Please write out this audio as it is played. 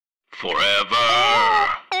Forever.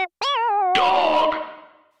 Dog.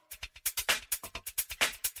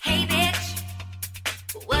 Hey bitch,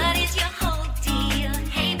 what is your whole deal?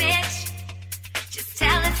 Hey bitch, just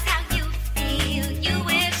tell us how you feel. You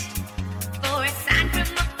wished for a sign from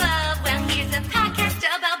above. Well, here's a podcast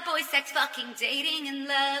about boy sex, fucking, dating, and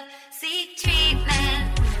love. Seek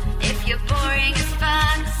treatment if you're boring as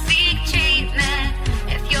fuck. Seek treatment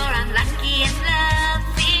if you're unlucky in love.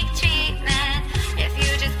 Seek treatment if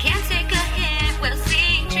you just can't take a hint. Well,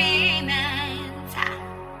 seek treatment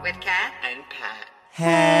with Kat and Pat.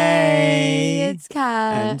 Hey, it's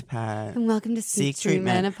Kat. And Pat. And welcome to Seek Seek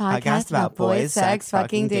Treatment, Treatment, a podcast about boys, sex,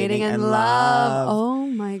 fucking, dating, and love. Oh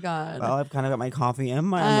my God. Well, I've kind of got my coffee and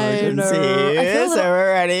my I emergency. know. I feel a So little-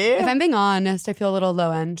 we're ready. If I'm being honest, I feel a little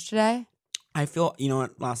low end today. I feel, you know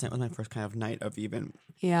what? Last night was my first kind of night of even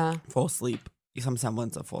Yeah. full sleep, some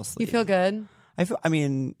semblance of full sleep. You feel good? I feel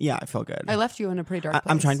good. I left you in a pretty dark place.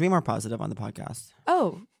 I'm trying to be more positive on the podcast.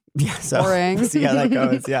 Oh, Yeah, so Boring. see how that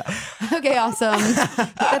goes. Yeah. okay, awesome.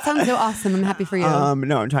 That sounds so awesome. I'm happy for you.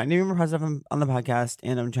 No, I'm trying to be more positive on the podcast,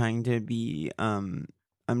 and I'm trying to be trying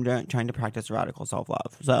to practice radical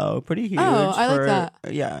self-love. So pretty huge. Oh, I like that.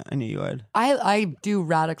 Yeah, I knew you would. I do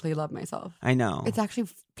radically love myself. I know. It's actually,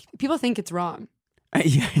 people think it's wrong.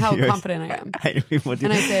 Yeah, How yours- confident I am. People do.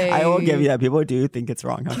 And I say- I will give you that. People do think it's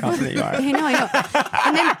wrong how confident you are. I know.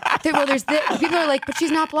 And then there's people are like, but she's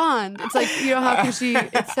not blonde. It's like, you know, how can she?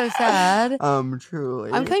 It's so sad. Truly.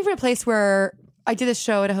 I'm coming from a place where I did a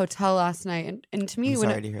show at a hotel last night, and to me, I'm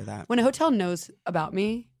sorry to hear that. when a hotel knows about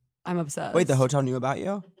me, I'm obsessed. Wait, the hotel knew about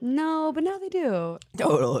you? No, but now they do.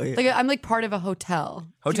 Totally. Like I'm like part of a hotel.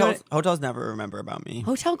 Do you know Hotels never remember about me.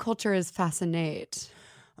 hotel culture is fascinate.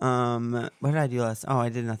 What did I do last? Oh, I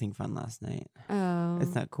did nothing fun last night. Oh,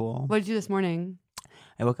 Isn't that cool? what did you do this morning?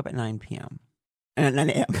 I woke up at 9 p.m. And at 9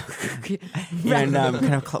 a.m. and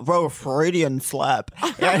kind of Freudian slept.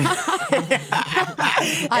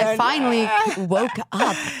 I finally woke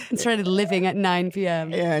up and started living at 9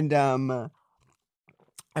 p.m. And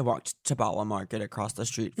I walked to Bala Market across the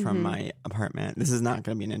street from Mm-hmm. my apartment. This is not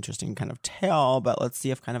going to be an interesting kind of tale, but let's see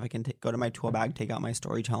if kind of I can go to my tool bag, take out my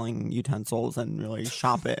storytelling utensils, and really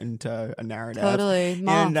shop it into a narrative. Totally.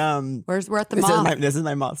 Moth. And We're at the mall. this is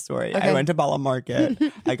my moth story. Okay. I went to Bala Market.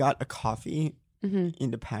 I got a coffee Mm-hmm.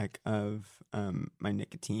 and a pack of my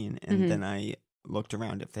nicotine, and then I looked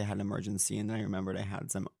around if they had an emergency, and then I remembered I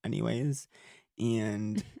had some anyways.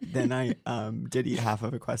 And then I did eat half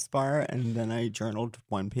of a Quest bar, and then I journaled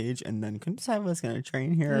one page, and then couldn't decide if I was going to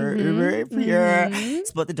train here, Uber here,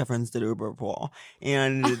 split the difference, did Uber pool,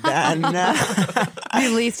 and then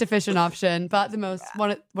The least efficient option, but the most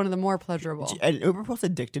one of the more pleasurable. and Uber pool's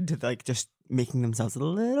addicted to like just making themselves a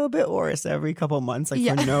little bit worse every couple months, like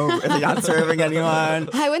Yeah. for no, like not serving anyone.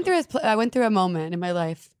 I went through a moment in my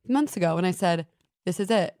life months ago when I said, "This is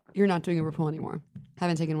it. You're not doing Uber pool anymore."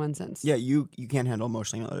 Haven't taken one since. Yeah, you can't handle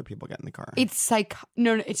emotionally when other people get in the car. It's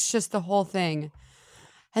no, it's just the whole thing.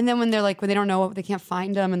 And then when they don't know, they can't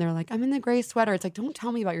find them, and they're like, "I'm in the gray sweater." It's like, don't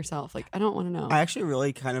tell me about yourself. Like, I don't want to know. I actually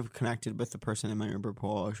really kind of connected with the person in my Uber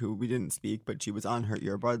pool who we didn't speak, but she was on her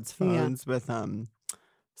earbuds phones with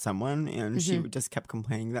someone, and she just kept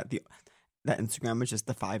complaining that that Instagram was just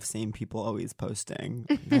the 5 same people always posting.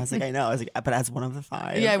 And I was like, I know. I was like, but as one of the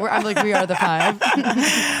 5. Yeah, I'm like, we are the 5.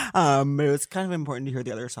 But it was kind of important to hear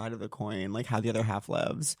the other side of the coin, like how the other half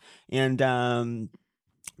lives. And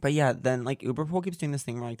but yeah, then like Uber pool keeps doing this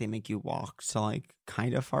thing where like they make you walk to like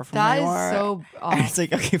kind of far from That where you is are. so And off. it's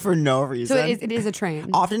like, okay, for no reason. So it is a train.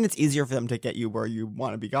 Often it's easier for them to get you where you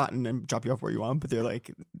want to be gotten and drop you off where you want, but they're like,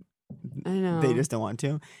 I know. they just don't want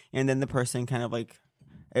to. And then the person kind of like,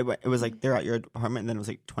 it was like they're at your apartment, and then it was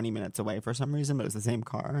like 20 minutes away for some reason, but it was the same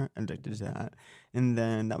car, addicted to that. And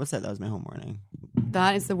then that was it. That was my whole morning.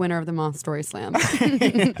 That is the winner of the Moth Story Slam. Oh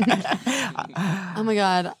my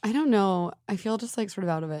God. I don't know. I feel just like sort of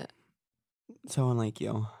out of it. So unlike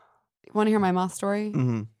you. Want to hear my Moth story?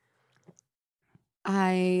 Mm-hmm.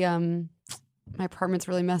 My apartment's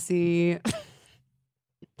really messy.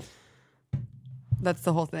 That's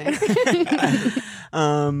the whole thing.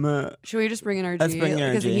 Should we just bring in our Let's bring in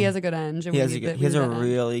because our G. he has a good end. He has a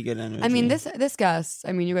really good energy. I mean, this guest.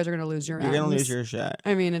 I mean, you guys are gonna lose your. You're gonna ends. lose your shit.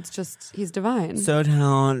 I mean, it's just he's divine. So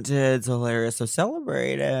talented, so hilarious, so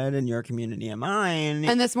celebrated in your community and mine.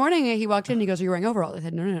 And this morning he walked in and he goes, "Are you wearing overalls?" I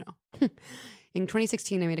said, No. In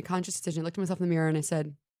 2016, I made a conscious decision. I looked at myself in the mirror and I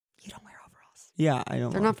said, "You don't wear overalls. Yeah, I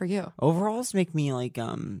don't. They're not for you." Overalls make me like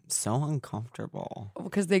so uncomfortable.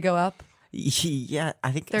 Because they go up. Yeah,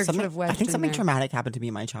 I think They're sort something. of wedged in something there. traumatic happened to me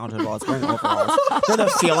in my childhood while I was wearing overalls. The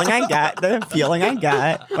feeling I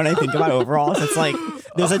get when I think about overalls, it's like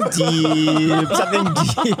there's something deep.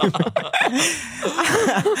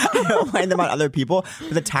 I don't mind them on other people,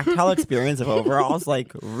 but the tactile experience of overalls,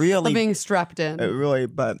 like really, Of being strapped in. really.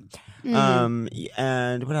 But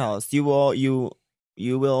and what else? You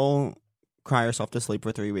will cry yourself to sleep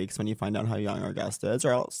for 3 weeks when you find out how young our guest is,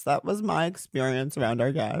 or else that was my experience around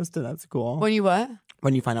our guest, and that's cool. When you what?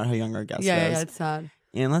 When you find out how young our guest Yeah, is. it's sad.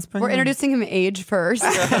 And let's bring We're introducing him age first.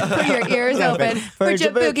 Put your ears open For for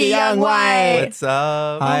Jaboukie Jaboukie Young Young White. White. What's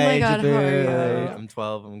up? Hi, Oh my God, how are Jaboukie. you? I'm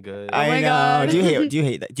 12. I'm good. I my know. God. Do you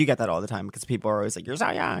hate that? Do you get that all the time? Because people are always like, "You're so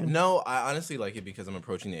young." No, I honestly like it because I'm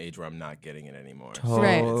approaching the age where I'm not getting it anymore. So Totally.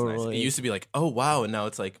 Right. it's nice. It used to be like, oh wow, and now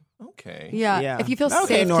it's like, okay. Yeah. Yeah. If you feel Okay, safe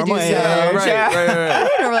to do normal so. age.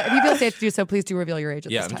 Right. If you feel safe to do so, please do reveal your age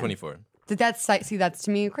at Yeah, this I'm time. 24. That's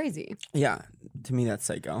to me crazy. Yeah. To me, that's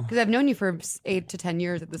psycho. Because I've known you for 8 to 10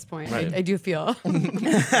 years at this point. Right. I do feel.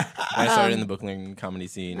 I started in the Brooklyn comedy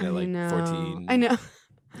scene at like 14. I know.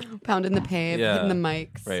 Pounding the pave, Yeah. hitting the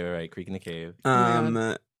mics. Right. Creek in the cave.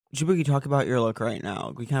 Jaboukie, talk about your look right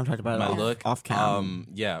now. We kind of talked about My it look, off cam.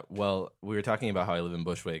 yeah. Well, we were talking about how I live in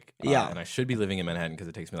Bushwick. Yeah. And I should be living in Manhattan because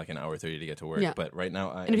it takes me like an hour 30 to get to work. Yeah. But right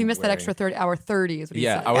now, And if you miss that extra hour 30 is what he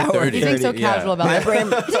Yeah, said. hour 30. He's being so 30, casual about My it. brain-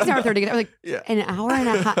 It takes an hour 30 to get. I was like, Yeah. an hour and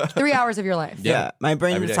a half, 3 hours of your life. Yeah, my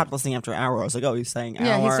brain Every day. stopped listening after an hour. I was like, "Oh, he's saying hour."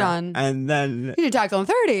 Yeah, he's done. And then You need to tag till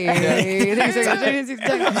 30. I need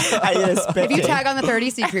a spit If you take. tag on the 30,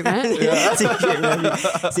 C treatment.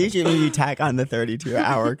 See, maybe you tack on the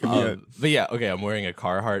 32-hour commute. But yeah, okay. I'm wearing a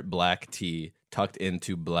Carhartt black tee tucked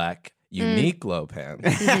into black Uniqlo pants.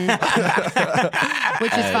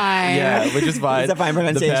 Which is fine. Yeah, which is fine. Is that fine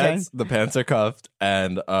pronunciation? The pants are cuffed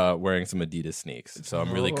and wearing some Adidas sneaks. So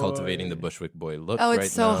I'm really cultivating the Bushwick boy look. Oh, it's right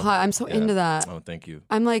so now. hot. I'm so Yeah. into that. Oh, thank you.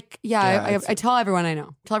 I'm like, Yeah, it's- I tell everyone I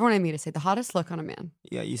know. Tell everyone I meet. I say the hottest look on a man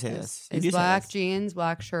Yeah, you say this. You is do say black this. jeans,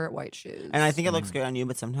 black shirt, white shoes. And I think it looks good on you,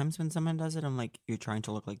 but sometimes when someone does it, I'm like, you're trying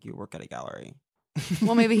to look like you work at a gallery.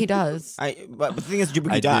 Well, maybe he does. But the thing is,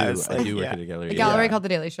 Jaboukie I does. do. I do work Yeah. at a gallery. A gallery yeah. called The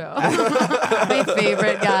Daily Show. My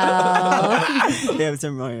favorite gal. They have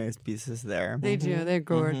some really nice pieces there. They do. They're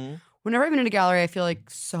good. Whenever I've been in a gallery, I feel like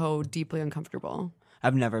so deeply uncomfortable.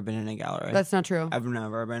 I've never been in a gallery. That's not true. I've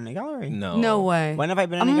never been in a gallery. No. No way. When have I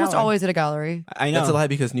been in I'm a gallery? almost always at a gallery. I know. That's a lie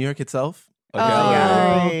because New York itself, a Oh.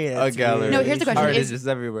 gallery. That's A gallery. No, here's the question. Art Is- is just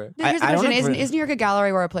everywhere. No, here's the I don't question: agree. is New York a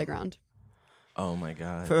gallery or a playground? Oh my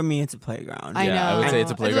god. For me, it's a playground. I yeah, know. I would say it's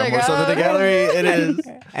a It's playground like, more so than a oh. gallery. It is.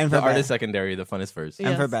 And for The art Beth- is secondary. The fun is first. Yeah.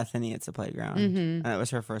 and for Yes. Bethany, it's a playground. Mhm. And that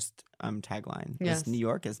was her first tagline. was, Yes. New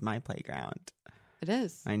York is my playground. It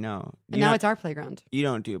is. I know. And now it's our playground. You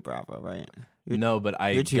don't do Bravo, right? No, but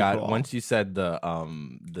I you're too got cool. once you said the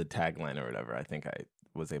tagline or whatever. I think I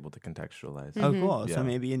was able to contextualize. Oh, cool. Yeah. So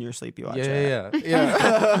maybe in your sleep you watch it. Yeah.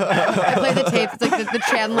 I play the tape. It's like the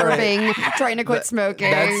Chandler Right. Bing trying to quit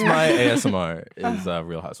smoking. That's my ASMR. Is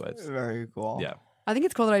Real Housewives. Very cool. Yeah. I think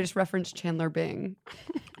it's cool that I just referenced Chandler Bing.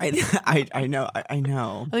 I know. I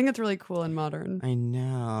know. I think it's really cool and modern. I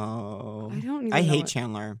know. I don't even I know hate it.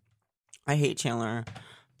 Chandler. I hate Chandler.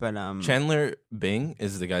 But Chandler Bing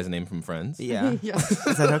is the guy's name from Friends. yeah. Yes.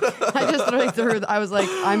 Is that okay? I just literally threw. I was like,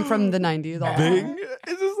 I'm from the '90s. all Bing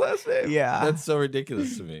is his last name. Yeah. That's so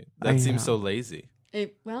ridiculous to me. I That seems know. so lazy.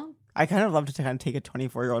 Well, I kind of love to kind of take a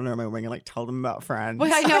 24-year-old under my wing and like tell them about Friends.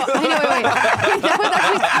 wait, I know. Wait. That was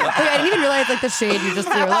actually. Wait, I didn't even realize like the shade you just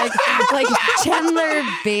threw. Like Chandler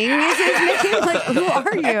Bing is his name. Like, who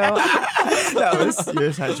are you? That was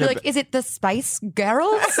you're such You're a like, is it the Spice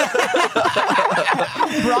Girls?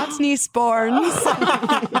 Bratney Sporns.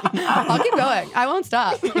 I'll keep going. I won't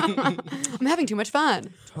stop. I'm having too much fun.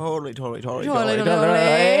 totally.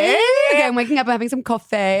 Okay, I'm waking up. I'm having some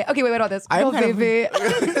coffee. Okay, wait. What about this? I'm kind of- Coffee.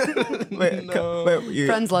 Wait, you,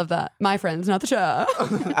 Friends love that. My friends, not the show.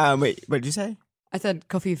 wait, what did you say? I said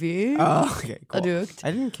coffee. Oh, okay, cool. Aduked.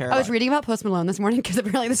 I didn't care. I was about- reading about Post Malone this morning because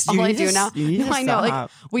apparently this is all You I need do to- now. you need No, to I know. Like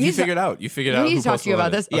stop. we You need to. figured out. You figured we out. need who to talk Post to you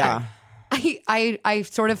about Malone this. is. Yeah, I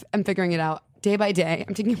sort of am figuring it out day by day.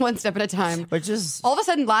 I'm taking one step at a time. but just All of a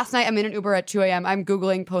sudden, last night I'm in an Uber at 2 a.m. I'm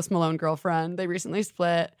Googling Post Malone girlfriend. They recently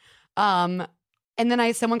split. And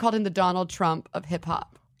then someone called him the Donald Trump of hip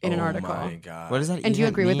hop in an article. Oh my god. what does that? And do you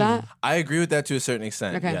even agree with mean? that? I agree with that to a certain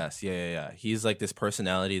extent. Okay. Yes. Yeah. He's like this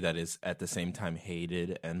personality that is at the same time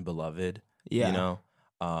hated and beloved. Yeah. You know?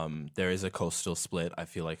 There is a coastal split. I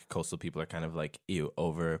feel like coastal people are kind of like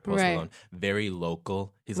over Post Right. Malone. Very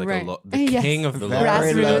local. He's like Right. the Yes. king of the Very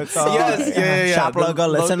Grassroots. local. Yes, yeah. Shop The local,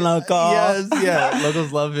 listen local. Yes, yeah.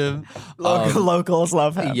 Locals love him. Locals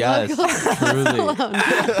love him. Yes, truly.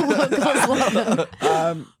 Locals love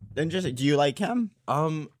him. Interesting. Do you like him?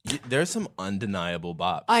 There's some undeniable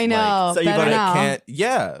bops. I know. so you Better gotta now. Can't.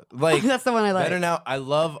 Yeah, like That's the one I like. better now. I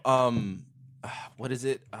love what is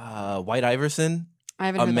it? White Iverson. I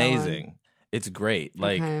haven't heard that one. Amazing. It's great.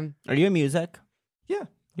 Like Okay. Are you in music? yeah,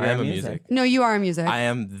 You're I am in a music. music. No, you are music. I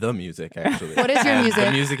am the music actually. What is your And music?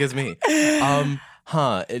 The music is me.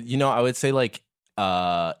 I would say like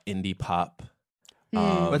indie pop.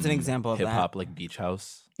 What's an example of hip that? hop like Beach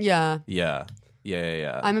House? yeah. Yeah.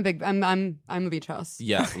 I'm a beach house.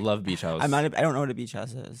 Yeah, love Beach House. I don't know what a beach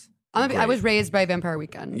house is. I Great. was raised by Vampire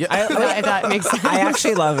Weekend. Yeah. if that makes sense. I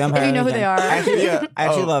actually love Vampire If you know who Weekend. they are. Yeah. I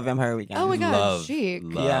actually Oh. love Vampire Weekend. Oh my god, Love, chic.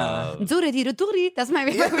 love. Duri. That's my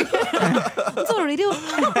Vampire Weekend. Duri-doo.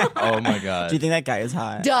 Oh my god. Do you think that guy is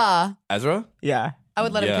hot? Duh. Ezra? Yeah. I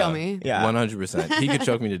would let him Yeah. kill me. Yeah. 100%. He could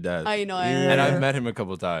choke me to death. I know. Yeah. And I've met him a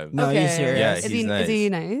couple times. No, okay. he's serious. Yeah, Is he's he nice. Is he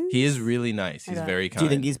nice? He is really nice. He's Okay. very kind. Do you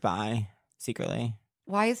think he's bi secretly?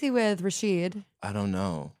 Why is he with Rashid? I don't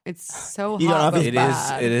know. It's so You don't know hot. if but he's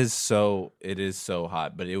bad. It is so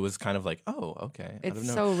hot, but it was kind of like, oh, okay. I don't It's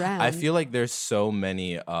know. so rad. I feel like there's so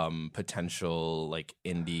many potential like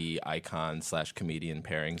indie icon / comedian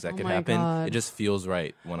pairings that Oh could my happen. God. It just feels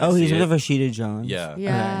right when I Oh, see he's it. with Rashida Jones. Yeah.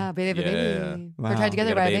 Yeah, baby, Yeah, baby. yeah. They're Wow. tied together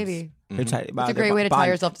They got by a babes. baby. It's a great way to tie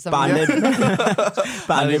yourself to someone. Bonded, Highly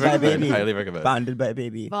bonded by recommend. baby. Highly recommend. Bonded by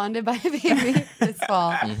baby. Bonded by a baby this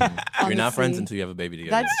fall. You're not friends Honestly. until you have a baby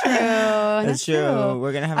together. That's true. That's true.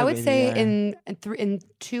 We're gonna have. I a would baby say together. in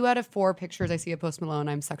 2 out of 4 pictures I see of Post Malone,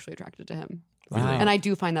 I'm sexually attracted to him, Really? and I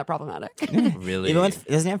do find that problematic. Really. Even with,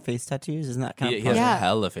 doesn't he have face tattoos? Isn't that kind he of? has Yeah.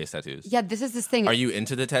 hella face tattoos. Yeah, this is this thing. Are you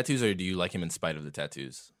into the tattoos or do you like him in spite of the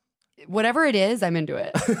tattoos? Whatever it is, I'm into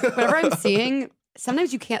it. Whatever I'm seeing,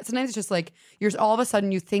 sometimes you can't. Sometimes it's just like you're all of a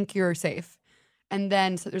sudden you think you're safe, and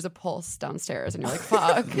then there's a pulse downstairs, and you're like,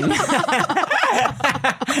 "Fuck!"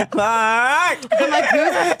 Fuck! I'm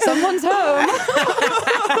like, "Someone's home."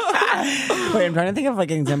 Wait, I'm trying to think of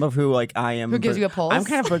like an example of who like I am. Who gives you a pulse? I'm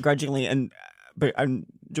kind of begrudgingly but I'm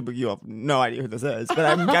you have no idea who this is, but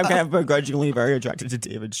I'm kind of begrudgingly very attracted to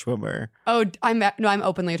David Schwimmer. Oh, I'm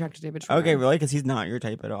openly attracted to David Schwimmer. Okay, really? Because he's not your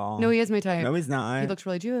type at all. No, he is my type. No, he's not. He looks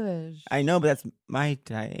really Jewish. I know, but that's my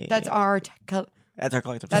type. That's our. That's our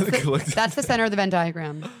collective. That's type. that's the center of the Venn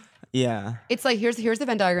diagram. Yeah, It's like here's the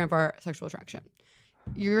Venn diagram for our sexual attraction.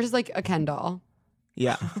 Yours is like a Ken doll.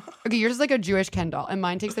 yeah. Okay, yours is like a Jewish Ken doll, and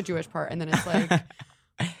mine takes the Jewish part, and then it's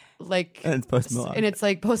like And it's Post Malone. and it's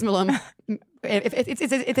like Post Malone.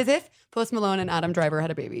 It's as if Post Malone and Adam Driver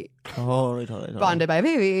had a baby, Totally. bonded by a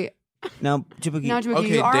baby. Now, Jaboukie. Now, Jaboukie,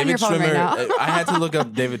 Okay, you are on your David phone right Schwimmer. now. I had to look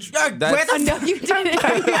up David. That's, Oh, no, you didn't.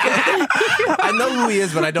 I know who he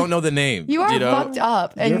is, but I don't know the name. You are know? fucked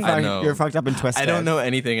up. You're, And I know. you're fucked up and twisted. I don't know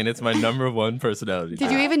anything, and it's my number one personality.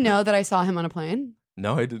 did you even know that I saw him on a plane?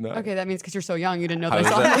 No, I did not. Okay, that means because you're so young, you didn't know How that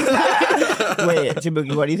I is saw that? him. Wait,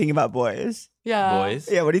 Jaboukie, what do you think about boys? Yeah. Boys.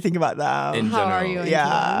 Yeah, what do you think about them? In How are general. you? into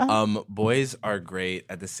Yeah. them? Boys are great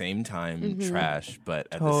at the same time, Mm-hmm. trash, but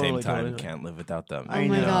at the same Totally, time, totally. can't live without them. Oh my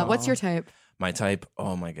know. god, what's your type? My type,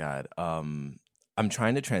 oh my god. I'm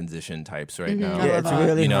trying to transition types right Mhm. now. I Yeah, love it's that.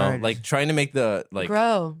 really you know, hard. like trying to make the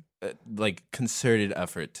Grow. concerted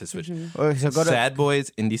effort to switch. Okay, so go to Sad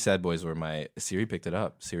boys, indie sad boys were my Siri picked it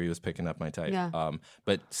up. Siri was picking up my type. Yeah.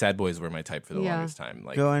 But sad boys were my type for the Yeah. longest time.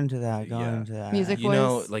 Like go into that. Go yeah. into that. Music you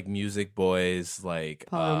know, boys? like music boys, like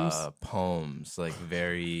Poems. poems, like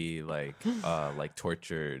very like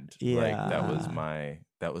tortured. Yeah. Like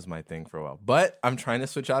that was my thing for a while. But I'm trying to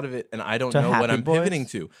switch out of it, and I don't To know what Happy I'm Boys? pivoting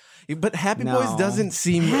to. But Happy No. Boys doesn't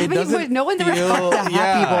seem. Happy it doesn't. Boys- no one's ever feel, fucked a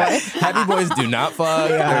Happy Boy. Happy Boys do not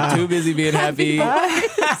fuck. Yeah. They're too busy being happy.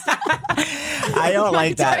 I don't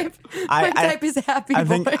like that. Type, I- my type is happy I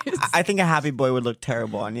think boys. I think a happy boy would look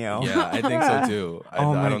terrible on you. Yeah, I think so too.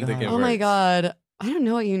 Oh my I don't think God. it Oh my works. god, I don't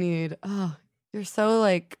know what you need. Oh, you're so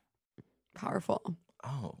like powerful.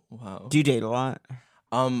 Oh wow. Do you date a lot?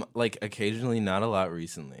 Like occasionally, not a lot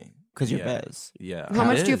recently. Because you're Yeah. biz. Yeah. How I'm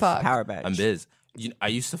much do you biz. fuck? Power bitch. I'm biz. I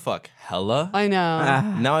used to fuck hella. I know.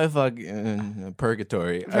 Ah. Now I fuck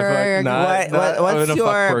purgatory. I Purg- fuck not, What, not- I'm what's gonna your?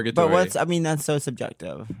 fuck purgatory. But what's? I mean, that's so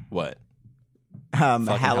subjective. What? Fucking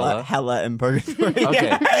hella? hella and purgatory.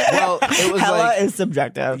 Okay. Well, it was hella like is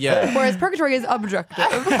subjective. yeah. Whereas purgatory is objective.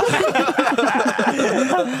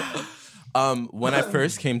 When I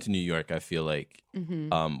first came to New York, I feel like,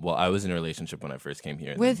 well, I was in a relationship when I first came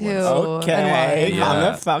here. With who? Okay, And why?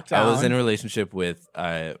 calm the fuck down. I was in a relationship with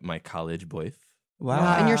my college boyf.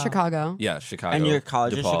 Wow. And you're Chicago. Yeah, Chicago. And your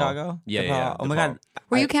college is DePaul. Chicago? Yeah, DePaul. yeah. Oh my DePaul. God.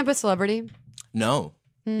 Were you campus celebrity? No.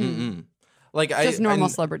 Mm-mm. Like Just normal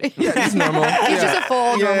celebrity. Yeah, just normal. He's just a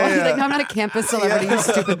full normal. yeah, He's yeah. like, no, I'm not a campus celebrity, you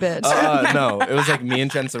stupid bitch. No, it was like me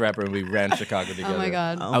and Chance the Rapper, and we ran Chicago together. Oh my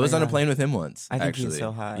God. Oh I was my on a God. plane with him once. I think actually. he's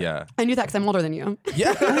so hot. Yeah. I knew that because I'm older than you.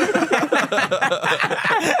 Yeah.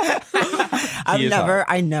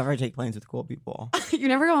 I never take planes with cool people. You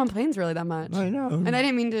never go on planes really that much. I know. And I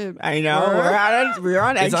didn't mean to. I know. We're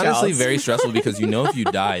on It's eggshells. honestly very stressful because you know if you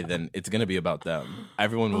die, then it's gonna be about them.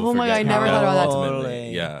 Everyone will. Oh my God, forget I never you. thought about that. Ultimately,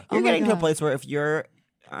 Totally. yeah. You're Oh my getting to a God. place where if you're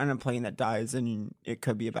on a plane that dies, and it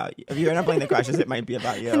could be about you. If you're in a plane that crashes, it might be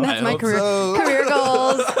about you. That's I my hope career so. career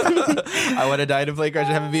goals. I want to die to play crash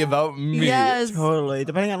and have it be about me. Yes. Totally.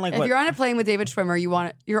 Depending on like If what. you're on a plane with David Schwimmer,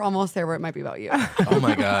 you're almost there where it might be about you. Oh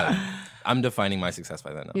my God. I'm defining my success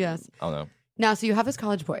by then. Yes. I'll know. Now, so you have this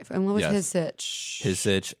college boyfriend. And what was Yes. his sitch? His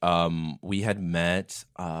sitch, we had met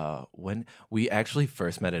when we actually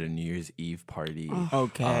first met at a New Year's Eve party.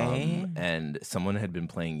 Okay. And someone had been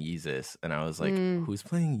playing Yeezus, and I was like, who's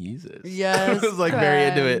playing Yeezus? Yes, I was like very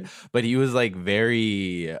into it. friend. But he was like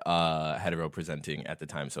very hetero presenting at the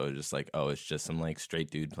time. So it was just like, oh, it's just some like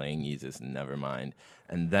straight dude playing Yeezus, never mind.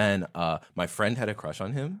 And then my friend had a crush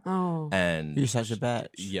on him. Oh. And You're such a bitch.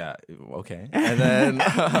 yeah, okay. And then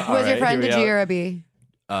Was your friend a G or a B?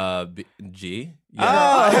 G.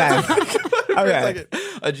 Oh, okay. Okay. Like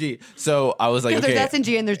a G. So I was like, Because okay. there's S and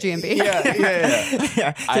G and there's G and B. yeah.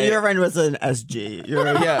 Yeah. So your friend was an SG. You're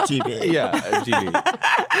a Yeah. GB. Yeah, a GB.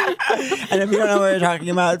 And if you don't know what we're talking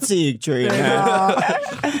about, seek treatment.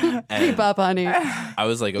 Keep up, honey. I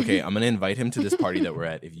was like, okay, I'm gonna invite him to this party that we're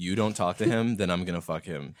at. If you don't talk to him, then I'm gonna fuck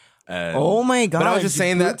him. And- Oh my God. But I was just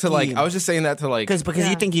saying that to like, Jaboukie. Because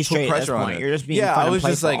you think he's put straight at this pressure on point. her. You're just being yeah, fun I was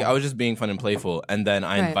and just like, playful. I was just being fun and playful, and then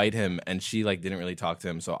I Right. invite him, and she like didn't really talk to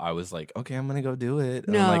him, so I was like, okay, I'm gonna go do it.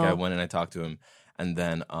 And No. like I went and I talked to him, and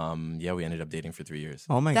then yeah, we ended up dating for 3 years.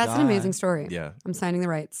 Oh my God. That's an amazing story. Yeah. I'm signing the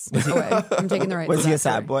rights away. I'm taking the rights. Was to he that a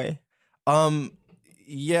sad story. boy?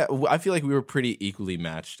 Yeah, I feel like we were pretty equally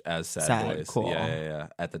matched as sad boys. Cool. Yeah.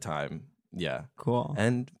 At the time, yeah, Cool.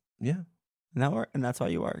 and yeah, And that's why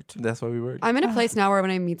you worked. that's why we worked. I'm in a place now where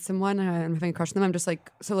when I meet someone and I'm having a crush on them, I'm just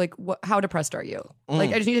like, so like, how depressed are you? Like,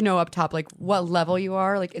 I just need to know up top, like, what level you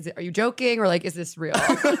are. Like, are you joking or like, is this real?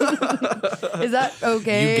 Is that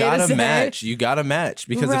okay? You to gotta say? match. You gotta match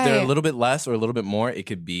because if they're a Right. little bit less or a little bit more, it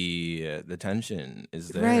could be the tension is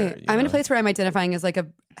there. Right. you I'm in a know? place where I'm identifying as like a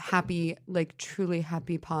happy, like truly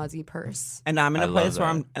happy, posy purse. And I'm in I a love place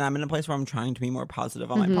where that. I'm in a place where I'm trying to be more positive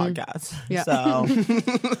on my podcast. Yeah. So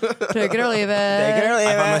Take it or leave it. take it or leave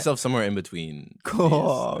I find it. myself somewhere in between. Cool,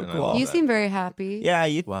 these, and I cool. love You that. seem very happy. Yeah,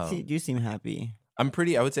 you Wow. you seem happy. I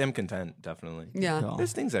would say I'm content, definitely. Yeah. Cool.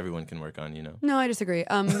 There's things everyone can work on, you know. No, I disagree.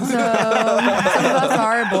 So some of us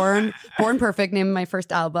are born perfect. Name of my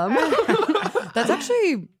first album. That's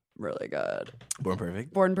actually really good. Born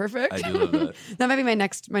Perfect. Born perfect. I do love that. That might be my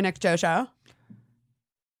next Joe show.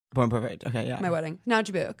 Born perfect. Okay, yeah. My wedding. Now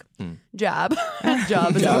Jaboukie. Hmm. Job.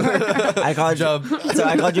 Job is over. I called Jub. So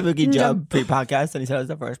I called Jaboukie Jub pre-podcast, and he said I was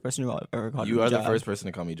the first person who ever called You him are the Jub. first person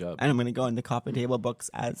to call me Jub. And I'm going to go in the coffee table books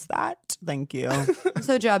as that. Thank you.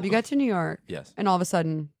 So Job, you got to New York, Yes. and all of a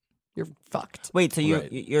sudden, you're fucked. Wait, so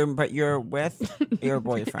Right. you're with your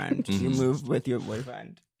boyfriend. You Mhm. moved with your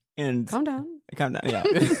boyfriend. And Calm down. calm down. Yeah.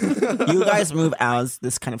 You guys move as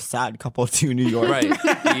this kind of sad couple to New York. Right.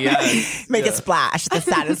 Yes. Make Yeah. a splash. The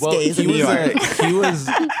saddest Well, days in New York.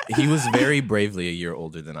 he was very bravely a year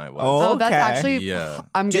older than I was. Oh, Oh, that's okay. actually. Yeah.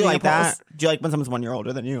 I'm Do you getting like a pulse. that? Do you like when someone's 1 year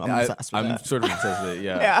older than you? I'm obsessed with I'm that. sort of obsessed with it.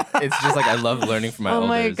 Yeah. Yeah. It's just like I love learning from my Oh elders.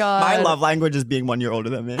 my god. My love language is being 1 year older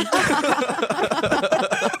than me. That's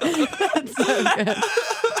so good.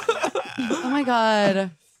 Oh my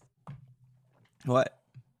god. What?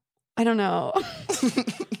 I don't know.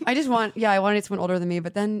 I want to date someone older than me,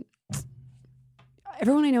 but then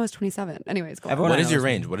everyone I know is 27. Anyways, go on. Everyone What I is know your is-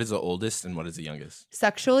 range? What is the oldest and what is the youngest?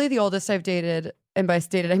 Sexually, the oldest I've dated, and by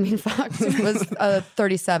dated I mean fucked, was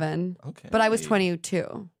 37. Okay. But I was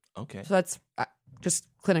 22, Okay. so that's just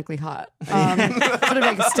clinically hot. Sort of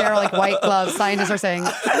like sterile, like white gloves. Scientists are saying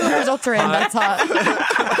the results are in. That's hot.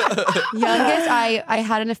 Youngest, I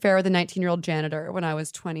had an affair with a 19-year-old janitor when I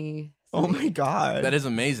was 20. Oh my God. That is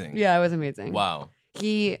amazing. Yeah, it was amazing. Wow.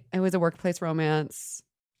 It was a workplace romance.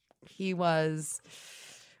 He was,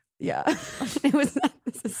 yeah. It was.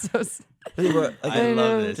 This is so. We were, like, I I know.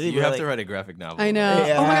 love this. Did he You have really- to write a graphic novel. I know.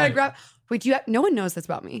 Yeah. Oh my god! Wait, no one knows this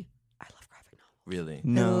about me. I love graphic novels. Really? I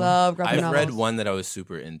love graphic I've novels. read one that I was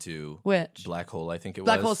super into. Which? Black Hole, I think it was.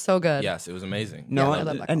 Black Hole's so good. Yes, it was amazing. No Yeah, I one,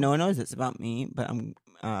 love Black and no one knows this about me, but I'm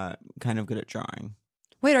kind of good at drawing.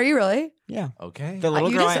 Wait, are you really? Yeah. Okay. The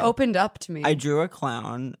little You girl just I- opened up to me. I drew a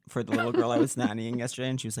clown for the little girl I was nannying yesterday,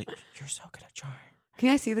 and she was like, "You're so good at drawing." Can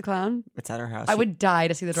I see the clown? It's at her house. I would die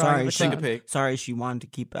to see the drawing. Sorry, of the she- Take a clown. pic. Sorry, she wanted to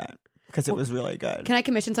keep it because it was really good. Can I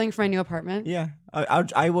commission something for my new apartment? Yeah,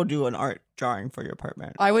 I will do an art drawing for your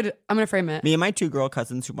apartment. I'm gonna frame it. Me and my 2 girl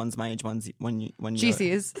cousins, who one's my age, one's when you're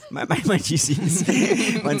GCs. my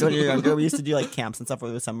GCs. One's when you're younger. We used to do like camps and stuff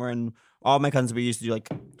over the summer, and all my cousins we used to do like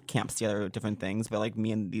camps together, different things. But like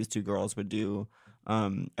me and these 2 girls would do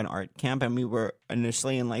an art camp, and we were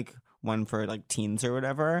initially in like one for like teens or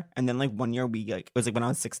whatever, and then like one year we like it was like when I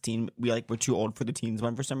was 16, we like were too old for the teens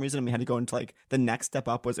one for some reason, and we had to go into like the next step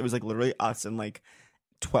up was it was like literally us and like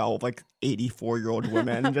 12 like 84-year-old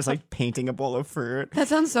women just like painting a bowl of fruit. That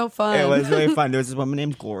sounds so fun. It was really fun. There was this woman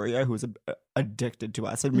named Gloria who was addicted to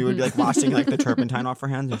us, and we would be like washing like the turpentine off her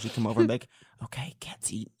hands, and she'd come over and be like, "Okay,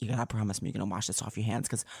 kids, you gotta promise me you're gonna wash this off your hands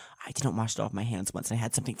because I didn't wash it off my hands once, and I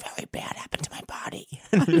had something very bad happen to my body."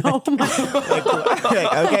 Oh my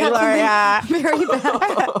Like, okay, Gloria. very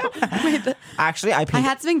bad. Wait, Actually, I I painted.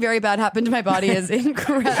 had something very bad happen to my body. Is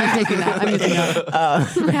incorrect. I'm taking that. I'm using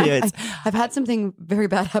that. Anyways, I've had something very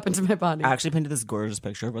bad happen to my body. I actually painted this gorgeous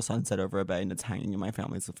picture of a sunset over a bay, and it's hanging in my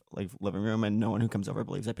family's like living room, and no one who comes over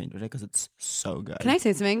believes I painted it because it's so good. Can I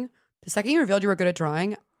say something? The second you revealed you were good at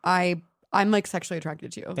drawing, I'm like sexually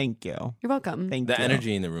attracted to you. Thank you. You're welcome. Thank The you.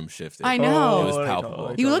 energy in the room shifted. I know. It was Oh, palpable.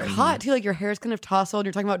 totally. You look hot too. Like your hair's kind of tousled.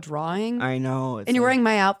 You're talking about drawing, I know. It's and you're like wearing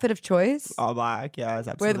my outfit of choice. all black. Yes,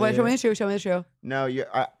 Wait, absolutely. show me the shoe. Show me the shoe. No, you're.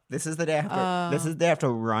 This is the day I have to. This is the day I have to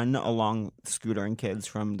run along Scooter and kids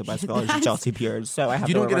from the West Village to Chelsea Piers. So I have.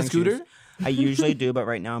 You to don't get a wear running scooter? shoes. I usually do, but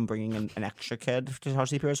right now I'm bringing an extra kid to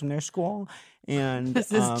Chelsea Piers from their school, and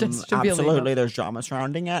This is just should be absolutely illegal. there's drama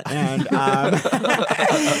surrounding it, and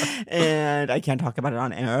and I can't talk about it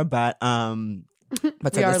on air, but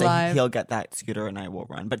But We so are they say live. he'll get that scooter and I will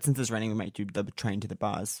run. But since it's raining, we might do the train to the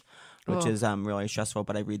bus, which Cool. is really stressful.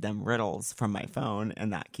 But I read them riddles from my phone,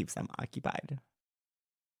 and that keeps them occupied.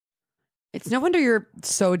 It's no wonder you're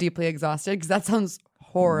so deeply exhausted because that sounds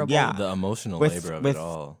horrible. Yeah. The emotional With- labor of with- it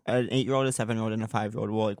all. An 8-year-old, a 7-year-old, and a 5-year-old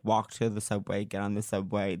will like walk to the subway, get on the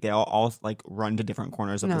subway. They'll all like run to different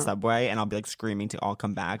corners of No. the subway, and I'll be like screaming to all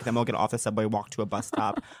come back. Then we'll get off the subway, walk to a bus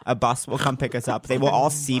stop. A bus will come pick us up. They will all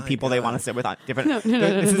see people they want to sit with on different.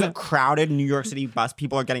 This is a crowded New York City bus.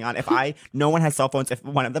 People are getting on. No one has cell phones. If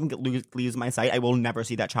one of them leaves my sight, I will never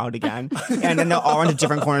see that child again. And then they'll all run to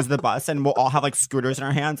different corners of the bus, and we'll all have like scooters in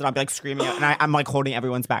our hands, and I'll be like screaming, and I'm like holding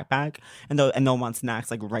everyone's backpack, and they'll want snacks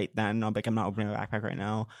like right then. I'll be like, I'm not opening my backpack right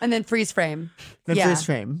now. And then freeze frame. Then yeah, freeze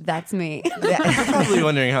frame. That's me. You're probably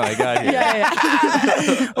wondering how I got here.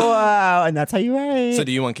 yeah. Wow, and that's how you write. So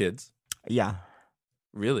do you want kids? Yeah,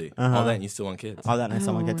 Really? Uh-huh. All that and you still want kids? all that and I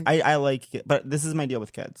still want kids. I like it, but this is my deal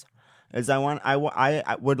with kids. Is I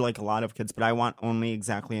would like a lot of kids, but I want only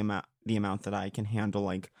exactly the amount that I can handle,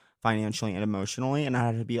 like financially and emotionally, and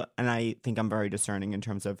I think I'm very discerning in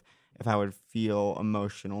terms of if I would feel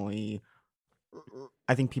emotionally.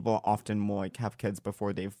 I think people often will like have kids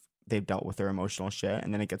before they've dealt with their emotional shit,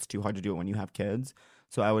 and then it gets too hard to do it when you have kids.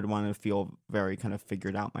 So I would want to feel very kind of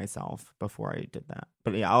figured out myself before I did that.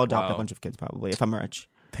 But yeah, I'll adopt a Wow. bunch of kids probably if I'm rich.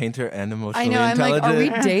 Painter and I emotionally know. I'm like,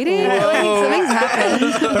 intelligent. are we dating? Like, something's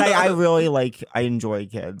happened. But I really I enjoy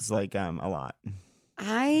kids like a lot.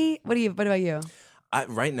 What about you?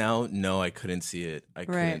 Right now, no, I couldn't see it. I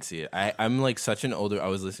couldn't Right. see it. I'm like such an older. I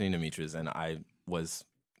was listening to Mitra's, and I was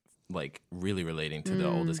like really relating to the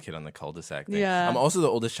oldest kid on the cul-de-sac thing. Yeah. I'm also the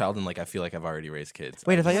oldest child, and like I feel like I've already raised kids.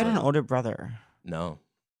 Wait, I'm I thought you just had an like- older brother. No,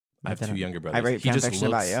 I have Then 2 younger brothers. I write He fan just fiction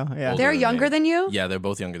about looks you. Yeah. older They're than younger me. than you? Yeah, they're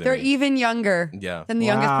both younger than They're me. even younger Yeah. than the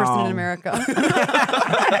youngest person Wow. in America.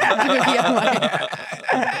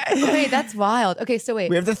 Wait, that's wild. Okay, so wait.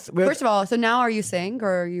 We have this. First of all, so now are you saying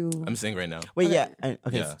or are you? I'm saying right now. Wait, yeah. Okay.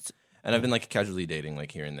 Yeah. And I've been like casually dating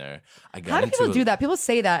like here and there. I got How do into people do that? People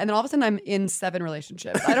say that, and then all of a sudden I'm in 7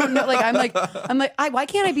 relationships. I don't know. Like I'm like, why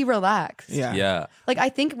can't I be relaxed? Yeah. Yeah. Like I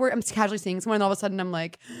think I'm casually seeing someone, and all of a sudden I'm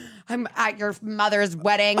like, I'm at your mother's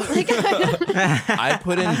wedding. Like, I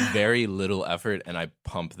put in very little effort and I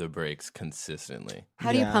pump the brakes consistently.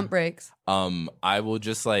 how do you Yeah. pump brakes? I will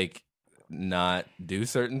just like not do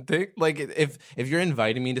certain things. Like if you're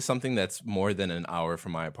inviting me to something that's more than an hour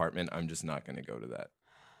from my apartment, I'm just not going to go to that.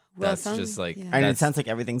 Well, That's some- just like yeah. And it that's- sounds like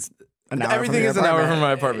everything's an hour everything from your is an hour apartment. from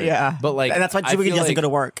my apartment. Yeah, but like, and that's why I Jaboukie feel doesn't like go to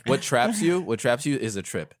work. What traps you is a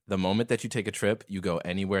trip. The moment that you take a trip, you go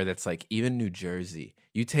anywhere that's like even New Jersey.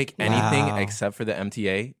 You take anything Wow. except for the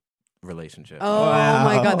MTA, relationship. Oh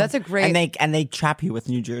my God, that's a great. And they trap you with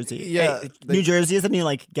New Jersey. Yeah, New Jersey isn't you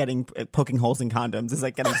like poking holes in condoms? It's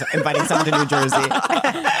like inviting someone to New Jersey.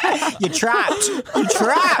 You're trapped. You're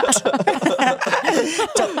trapped.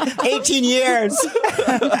 18 years.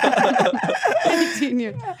 18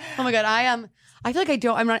 years. Oh my God, I feel like I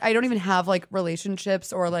don't even have like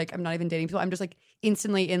relationships or like I'm not even dating people. I'm just like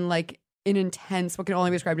instantly in like an intense, what can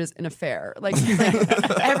only be described as an affair. Like,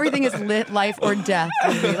 everything is lit, life or death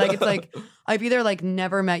with me. Like, it's like I've either like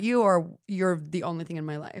never met you or you're the only thing in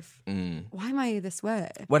my life. Why am I this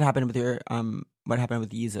way? What happened with your what happened with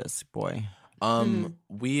Yeezus, boy?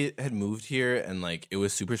 We had moved here and like it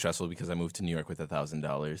was super stressful because I moved to New York with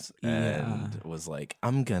 $1,000 and was like,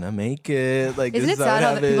 I'm gonna make it. Like, Isn't this it is how sad how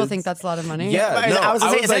that people happens. think that's a lot of money? Yeah, no, I was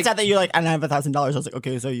gonna say, like, it's sad that you're like, and I have $1,000. I was like,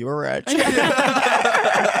 okay, so you were rich,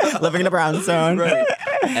 living in a brownstone, right?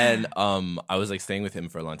 And I was like staying with him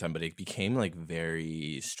for a long time, but it became like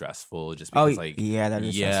very stressful just because like that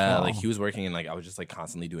is stressful. Like stressful. he was working and like I was just like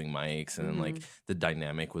constantly doing mics and then like the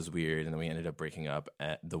dynamic was weird and then we ended up breaking up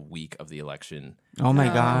at the week of the election. Oh my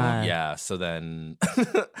God. Yeah, so then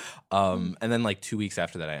and then like 2 weeks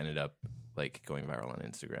after that I ended up like going viral on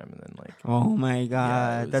Instagram and then like Oh my God.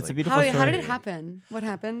 Yeah, it was, That's a like- beautiful story. How did it happen? What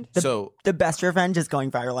happened? so The best revenge is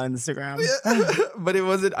going viral on Instagram. but it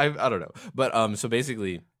wasn't I don't know. But so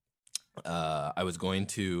basically I was going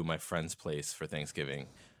to my friend's place for Thanksgiving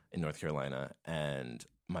in North Carolina and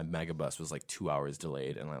my mega bus was like 2 hours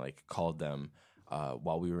delayed and I like called them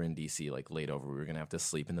while we were in DC, like laid over. We were gonna have to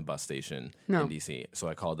sleep in the bus station in DC. So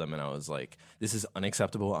I called them and I was like, this is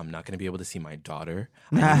unacceptable. I'm not gonna be able to see my daughter.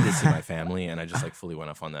 I need to see my family. And I just like fully went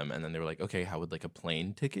off on them. And then they were like, okay, how would like a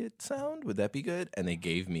plane ticket sound? Would that be good? And they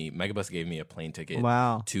gave me, Megabus gave me a plane ticket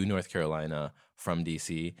to North Carolina from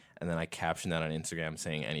DC. And then I captioned that on Instagram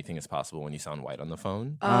saying anything is possible when you sound white on the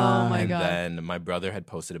phone. Oh my And God. then my brother had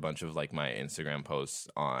posted a bunch of like my Instagram posts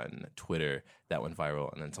on Twitter that went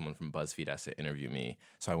viral, and then someone from BuzzFeed asked to interview me.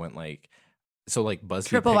 So I went like, BuzzFeed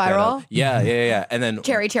Triple picked that viral? up. Yeah. And then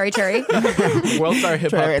Cherry. World Star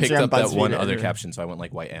Hip Hop Twitter, picked Instagram, up that BuzzFeed, one other everything. caption, so I went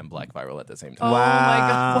like white and black viral at the same Oh time. my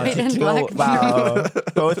God, white and black. Wow.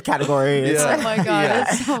 Both categories. Yeah. Oh my God, Yeah.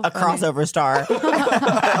 that's so A funny. crossover star.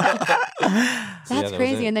 That's that was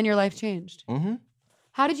crazy. it. And then your life changed. Mm-hmm.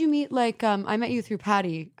 How did you meet? Like, I met you through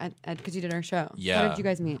Patty because you did our show. Yeah. How did you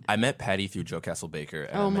guys meet? I met Patty through Joe Castlebaker,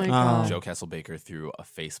 and Oh I my met God. Joe Castlebaker through a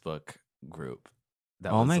Facebook group.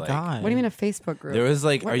 That Oh was my like, God. What do you mean a Facebook group? There was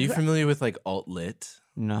like, What- are you familiar with like alt lit?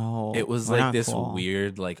 No. It was we're like not this cool.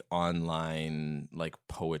 weird like online like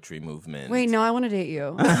poetry movement. Wait, no, I want to date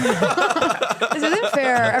you. This isn't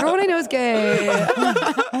fair. Everyone I know is gay.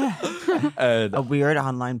 And, A weird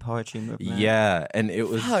online poetry movement. yeah, and it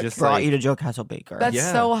was Fuck. just Brought like, you to Joe Castlebaker. That's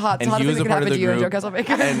Yeah. so hot. It's And hot he that was could a part happen of to the you and Joe group.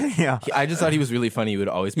 Castlebaker. And Yeah. I just thought he was really funny. He would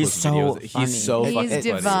always He's post so videos. funny. He's so He's fucking He's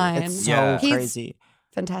funny. divine. It's so Yeah. He's- crazy.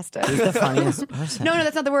 Fantastic. He's the funniest person. No,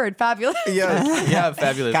 that's not the word. Fabulous. Yeah,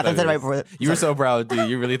 fabulous. Catherine said it right fabulous. before. You were so proud, dude.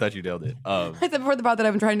 You really thought you nailed it. I said before the part that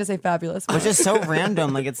I've been trying to say fabulous. Which is so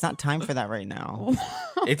random. Like, it's not time for that right now.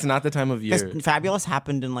 It's not the time of year. Because Fabulous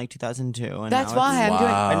happened in like 2002. And That's now why it's, I'm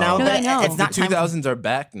doing. Wow. But now No, but I know. it's not The time. 2000s are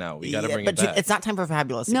back now. We got to bring it back. It's not time for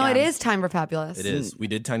Fabulous. No, it again. is time for fabulous. It is. We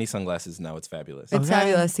did tiny sunglasses. Now it's fabulous. It's Okay,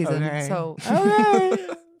 fabulous season. okay. So,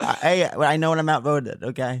 I know when I'm outvoted.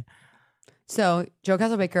 Okay. so Joe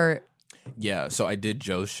Castlebaker. Yeah, so I did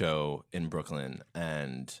Joe's show in Brooklyn,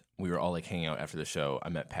 and we were all like hanging out after the show. I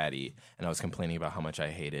met Patty, and I was complaining about how much I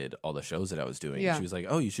hated all the shows that I was doing. Yeah. She was like,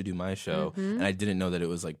 "Oh, you should do my show," and I didn't know that it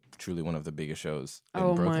was like truly one of the biggest shows in Oh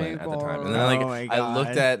my Brooklyn at the time. And then God. like Oh my I looked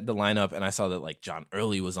God. at the lineup, and I saw that like John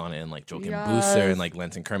Early was on it, and like Joe Kim Yes. Booster, and like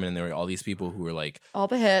Lenton Kerman, and there were all these people who were like, All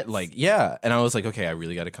the hits. yeah. And I was like, okay, I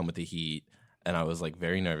really got to come with the heat. And I was like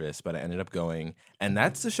very nervous, but I ended up going, and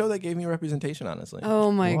that's the show that gave me representation. Honestly,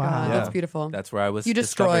 Oh my God. Wow. That's Yeah. beautiful. that's where I was. You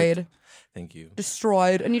discovered. destroyed. Thank you.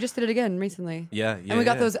 Destroyed. And you just did it again recently. Yeah, And we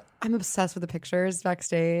got yeah. those. I'm obsessed with the pictures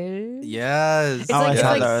backstage. Yes. It's Oh, I like, it's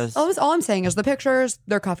saw like those. all I'm saying is the pictures,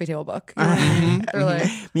 they're coffee table book. You know what I mean? They're like,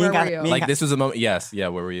 Me where and were Kat- you? Like this was a moment. Yes. Yeah.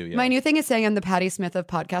 Where were you? Yeah. My new thing is saying I'm the Patti Smith of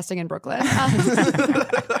podcasting in Brooklyn.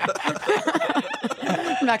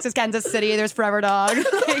 Next is Kansas City. There's Forever Dog.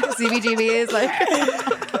 Like CBGBs. Like,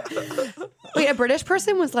 wait, a British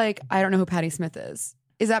person was like, I don't know who Patti Smith is.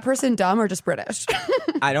 Is that person dumb or just British?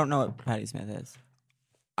 I don't know what Patti Smith is.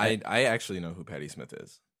 I actually know who Patti Smith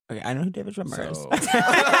is. Okay, I know who David Schwimmer is.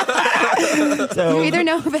 So So You either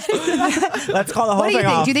know who Patti Smith is. let's call the whole What do you thing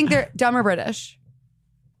think? off. Do you think they're dumb or British?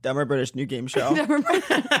 Dumber British new game show. Dumb or British?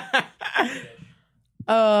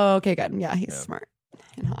 Oh, okay, good. Yeah, he's smart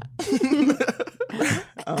and hot.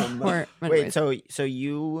 Or- Wait, so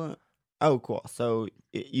you Oh, cool. So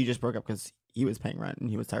you just broke up because he was paying rent and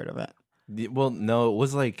he was tired of it. Well, no, it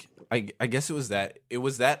was like I guess it was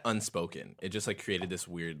that unspoken. It just like created this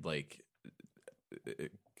weird like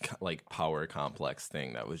power complex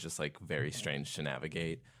thing that was just like very strange to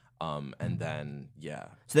navigate. And then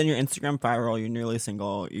So then your Instagram viral. You're nearly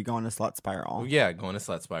single. You go on a slut spiral. yeah, going to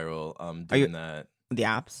Slut Spiral. Doing that. The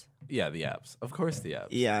apps. Yeah, the apps. Of course, the apps.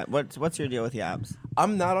 Yeah. What's your deal with the apps?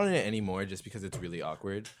 I'm not on it anymore just because it's really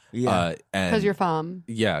awkward. Yeah. Because you're femme.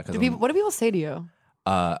 Yeah. Because What do people say to you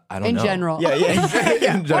I don't in know. general? Yeah. In What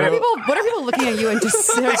are general, people looking at you and just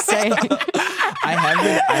saying?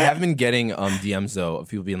 I have been getting DMs though of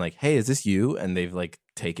people being like, "Hey, is this you?" And they've like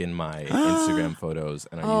taken my Instagram photos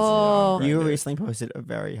and are using it on You Grindr. recently posted a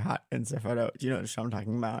very hot Insta photo. Do you know what show I'm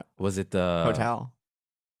talking about? Was it the Hotel.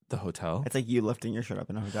 The hotel? It's like you lifting your shirt up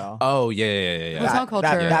in a hotel. Oh yeah. Hotel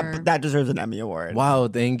culture. That deserves an Emmy award. Wow,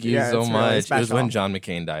 thank you Yeah, so it's really much. It was special. when John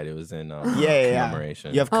McCain died. It was in Yeah.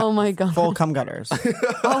 commemoration. You have Oh my god. full cum gutters.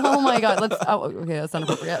 Oh my god. Okay, that's not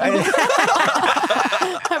appropriate.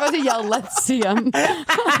 I'm about to yell, let's see him.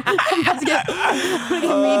 I'm about to get me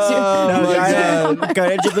too. Go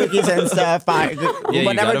to Jaboukie's Insta. Find you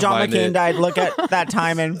whenever gotta John find McCain it. died, look at that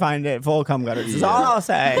time and find it. Full cum gutters. Is all I'll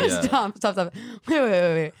say. Yeah. Stop.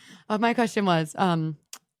 Wait. My question was,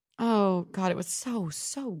 oh god, it was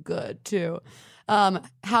so good too.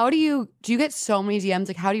 How do you get so many DMs?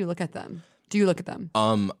 Like, how do you look at them? Do you look at them?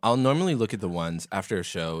 I'll normally look at the ones after a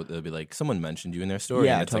show. They'll be like, someone mentioned you in their story,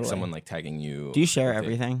 Yeah, and it's like totally. someone like tagging you. Do you share with it.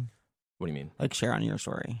 everything? What do you mean? Like share on your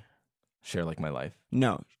story? Share like my life?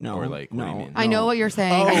 No. Or, like, what do no. you mean? I know what you're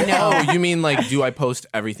saying. I know. Oh, you mean like, do I post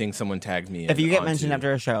everything someone tagged me? If you get onto? mentioned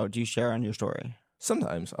after a show, do you share on your story?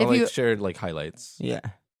 Sometimes If I'll you- like share like highlights Yeah.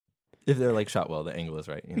 if they're like shot well. The angle is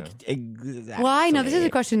right, you know. Exactly. Why? No, this is a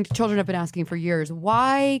question children have been asking for years.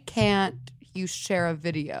 Why can't you share a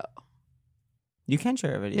video? You can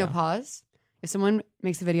share a video. No, pause. If someone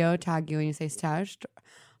makes a video, tag you, and you say stashed,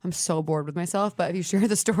 I'm so bored with myself. But if you share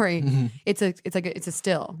the story, it's a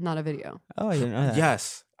still, not a video. Oh, I didn't know that.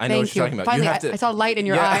 Yes, I know Thank what you're talking about. Finally, you have to. I saw light in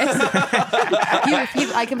your Yeah.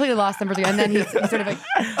 eyes. I completely lost them for a second, and then he's sort of like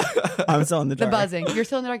I'm still in the the dark. buzzing. You're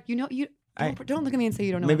still in the dark. You know, you don't look at me and say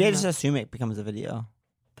you don't know. Maybe what I I'm just about. assume it becomes a video.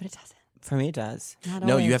 But it doesn't. For me, it does. Not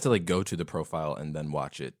No, always. you have to like go to the profile and then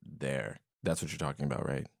watch it there. That's what you're talking about,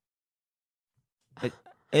 right?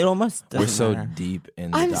 It almost doesn't We're so matter. deep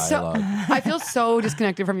in the I'm dialogue. I feel so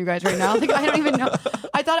disconnected from you guys right now. Like I don't even know.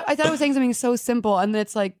 I thought I was saying something so simple, and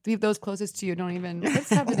it's like those closest to you don't even. What's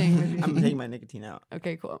happening? with you? I'm taking my nicotine out.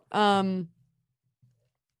 Okay, cool. I'm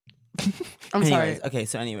Anyways, sorry. Okay,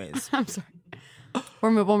 so anyways. I'm sorry.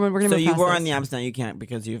 We're gonna So move you past were this. on the apps now. You can't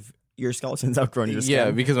because your skeleton's outgrown your skin.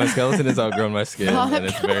 Yeah, because my skeleton has outgrown my skin, and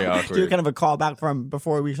it's very awkward. Do kind of a callback from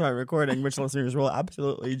before we started recording, which listeners will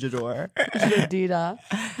absolutely adore. Dita.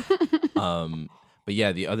 But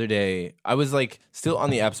yeah, the other day I was like still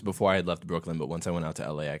on the apps before I had left Brooklyn, but once I went out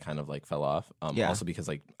to LA, I kind of like fell off. Yeah. Also because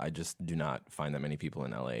like I just do not find that many people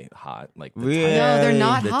in LA hot. Like the Really? No, they're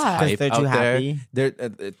not the hot. type They're too out there, happy? They're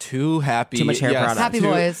too happy. Too much hair Yes, product. Happy too-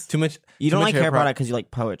 boys. Too much. You too don't much like hair product. product because you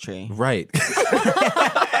like poetry. Right.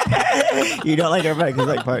 You don't like hair product because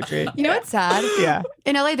you like poetry. You know what's sad? Yeah.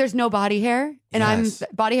 In LA, there's no body hair, and Yes.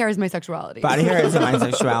 body hair is my sexuality. Body hair is my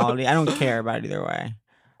sexuality. I don't care about it either way.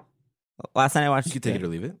 Last night I watched. You could take it or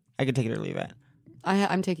leave it. I could take it or leave it.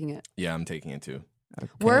 I'm taking it. Yeah, I'm taking it too.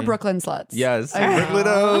 We're Okay. Brooklyn sluts. Yes. I know.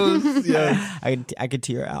 Brooklynos. Yes. I could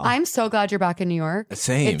TRL. I'm so glad you're back in New York.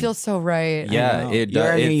 Same. It feels so right. I Yeah, know. it You're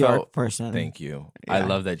does. a New It York felt. person. Thank you. I Yeah.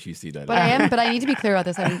 love that you see that. But I need to be clear about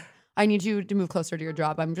this. I need you to move closer to your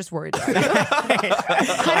job. I'm just worried about you.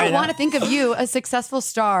 I don't want to think of you, a successful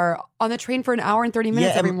star, on the train for an hour and 30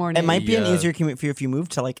 minutes every morning. It might be an Yeah. easier commute for you if you move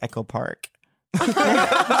to like Echo Park.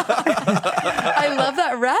 I love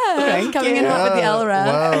that ref. Coming in hot with the L ref.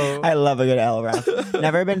 Wow. I love a good L ref.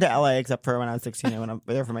 Never been to LA except for when I was 16. I went up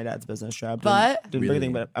there for my dad's business trip. But- didn't Really?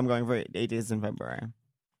 everything, but I'm going for 8 days in February.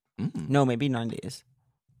 Mm. No, maybe 9 days.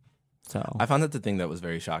 So I found that the thing that was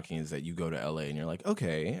very shocking is that you go to LA and you're like,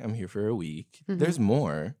 okay, I'm here for a week. Mm-hmm. There's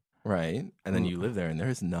more, right? And then you live there and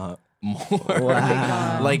there's not more.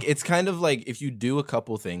 Wow. Like it's kind of like if you do a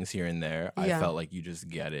couple things here and there, I Yeah. felt like you just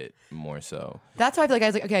get it more so. That's how I feel like I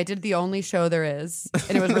was like, okay, I did the only show there is,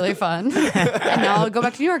 and it was really fun. And now I'll go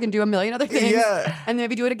back to New York and do a million other things. Yeah. And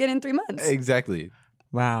maybe do it again in 3 months. Exactly.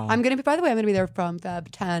 wow. I'm going to be, by the way, I'm going to be there from Feb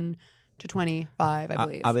 10 to 25, I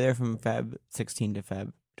believe. I'll be there from Feb 16 to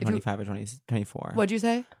Feb If you- 25 or 24. What'd you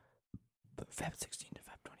say? Feb 16 to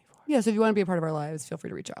Feb 24. Yeah, so if you want to be a part of our lives, feel free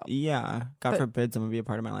to reach out. Yeah. God But- forbid someone be a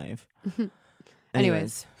part of my life.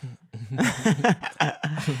 Anyways.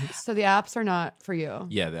 So the apps are not for you.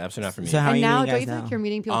 Yeah, the apps are not for me. So how are And you now, meeting don't guys you feel now? like you're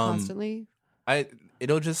meeting people constantly?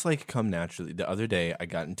 It'll just like come naturally. The other day I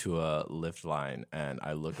got into a Lyft line and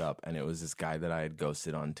I look up and it was this guy that I had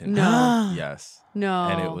ghosted on Tinder. No. Yes. No.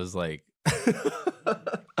 And it was like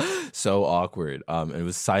so awkward. It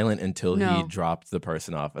was silent until he No. dropped the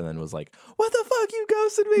person off and then was like, "What the fuck, you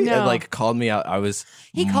ghosted me?" No. And like called me out. I was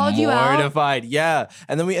He called you out? mortified. Yeah.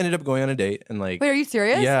 And then we ended up going on a date and like Wait, are you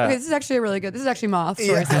serious? Yeah. Okay, this is actually a really good. This is actually moth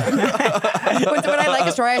story. When I like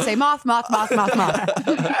a story, I say moth, moth, moth, moth, moth.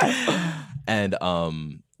 And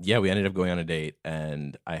yeah, we ended up going on a date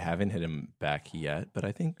and I haven't hit him back yet, but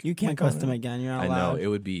I think You can't ghost him again. You're not I know allowed. it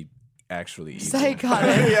would be actually easy.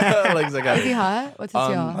 Psychotic. Yeah, like Is he psychotic. hot? What's his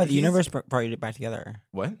deal? Oh, the universe brought you back together.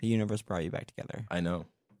 What? The universe brought you back together. I know.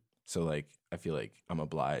 So like I feel like I'm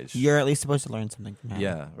obliged. You're at least supposed to learn something from him.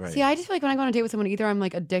 Yeah, right. See, I just feel like when I go on a date with someone, either I'm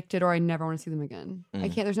like addicted or I never want to see them again. I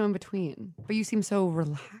can't. There's no in between. But you seem so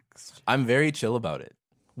relaxed. I'm very chill about it.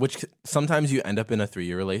 Which sometimes you end up in a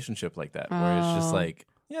 3-year relationship like that, where it's just Oh. like,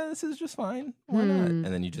 yeah, this is just fine. Why not? And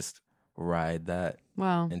then you just ride that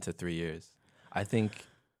Wow. into 3 years. I think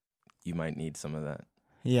you might need some of that.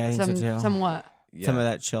 Yeah, I think so too. Somewhat. Yeah, Some of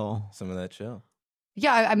that chill. Some of that chill.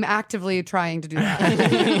 Yeah, I'm actively trying to do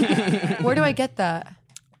that. Where do I get that?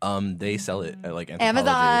 They sell it at like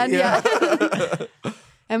Amazon. Anthropology. Yeah.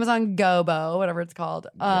 Amazon Gobo, whatever it's called.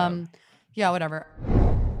 Yeah, whatever.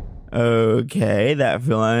 Okay, that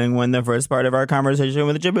feeling when the first part of our conversation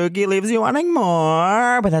with Jaboukie leaves you wanting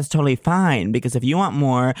more. But that's totally fine, because if you want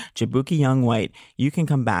more Jaboukie Young White, you can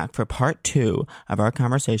come back for part 2 of our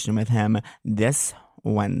conversation with him this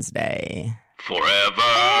Wednesday.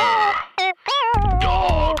 Forever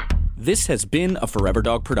Dog. This has been a Forever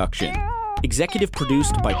Dog production. Executive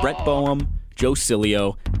produced by Brett Boehm, Joe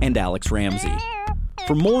Cilio, and Alex Ramsey.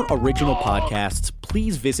 For more original podcasts,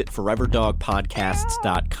 please visit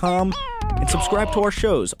foreverdogpodcasts.com and subscribe to our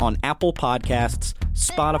shows on Apple Podcasts,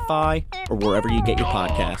 Spotify, or wherever you get your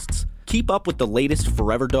podcasts. Keep up with the latest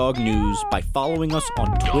Forever Dog news by following us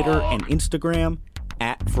on Twitter and Instagram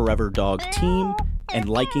 @ForeverDogTeam and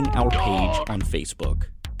liking our page on Facebook.